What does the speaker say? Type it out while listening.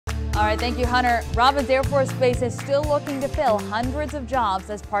All right, thank you, Hunter. Robins Air Force Base is still looking to fill hundreds of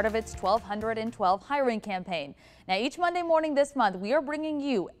jobs as part of its 1,212 hiring campaign. Now, each Monday morning this month, we are bringing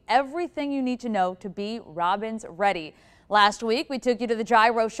you everything you need to know to be Robins ready. Last week, we took you to the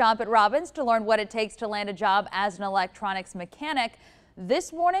gyro shop at Robins to learn what it takes to land a job as an electronics mechanic.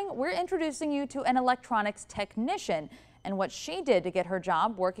 This morning, we're introducing you to an electronics technician and what she did to get her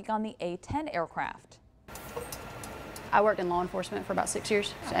job working on the A-10 aircraft. I worked in law enforcement for about 6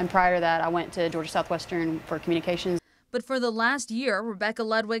 years, and prior to that I went to Georgia Southwestern for communications. But for the last year, Rebecca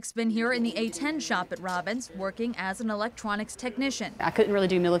Ludwig's been here in the A-10 shop at Robins working as an electronics technician. I couldn't really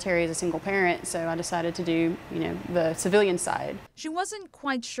do military as a single parent, so I decided to do, the civilian side. She wasn't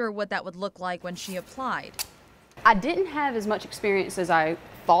quite sure what that would look like when she applied. I didn't have as much experience as I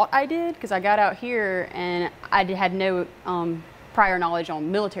thought I did because I got out here and I had no prior knowledge on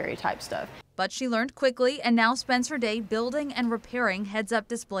military type stuff. But she learned quickly and now spends her day building and repairing heads-up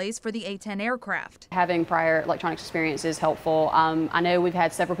displays for the A-10 aircraft. Having prior electronics experience is helpful. I know we've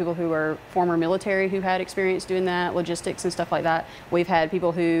had several people who are former military who had experience doing that, logistics and stuff like that. We've had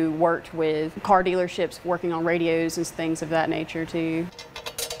people who worked with car dealerships working on radios and things of that nature too.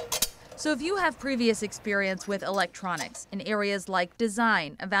 So if you have previous experience with electronics in areas like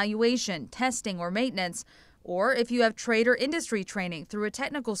design, evaluation, testing, or maintenance, or if you have trade or industry training through a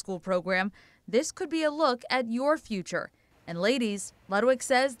technical school program, this could be a look at your future. And ladies, Ludwig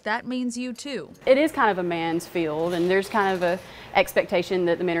says that means you too. It is kind of a man's field, and there's kind of a expectation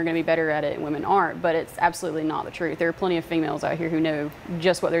that the men are going to be better at it and women aren't, but it's absolutely not the truth. There are plenty of females out here who know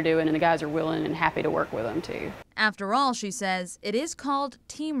just what they're doing, and the guys are willing and happy to work with them too. After all, she says, it is called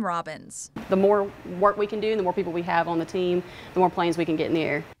Team Robins. The more work we can do and the more people we have on the team, the more planes we can get in the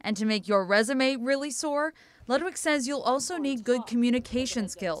air. And to make your resume really soar, Ludwig says you'll also need good communication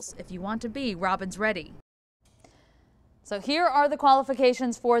skills if you want to be Robins ready. So here are the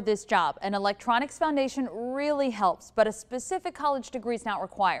qualifications for this job. An electronics foundation really helps, but a specific college degree is not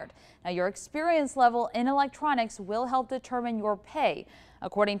required. Now, your experience level in electronics will help determine your pay.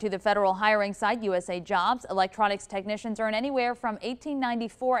 According to the federal hiring site USA Jobs, electronics technicians earn anywhere from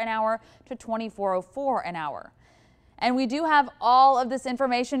 $18.94 an hour to $24.04 an hour. And we do have all of this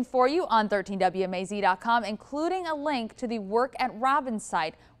information for you on 13WMAZ.com, including a link to the Work at Robins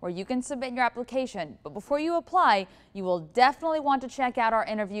site where you can submit your application. But before you apply, you will definitely want to check out our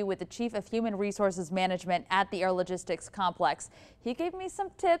interview with the Chief of Human Resources Management at the Air Logistics Complex. He gave me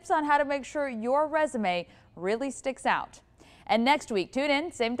some tips on how to make sure your resume really sticks out. And next week, tune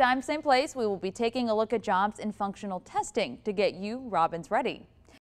in, same time, same place. We will be taking a look at jobs in functional testing to get you Robins ready.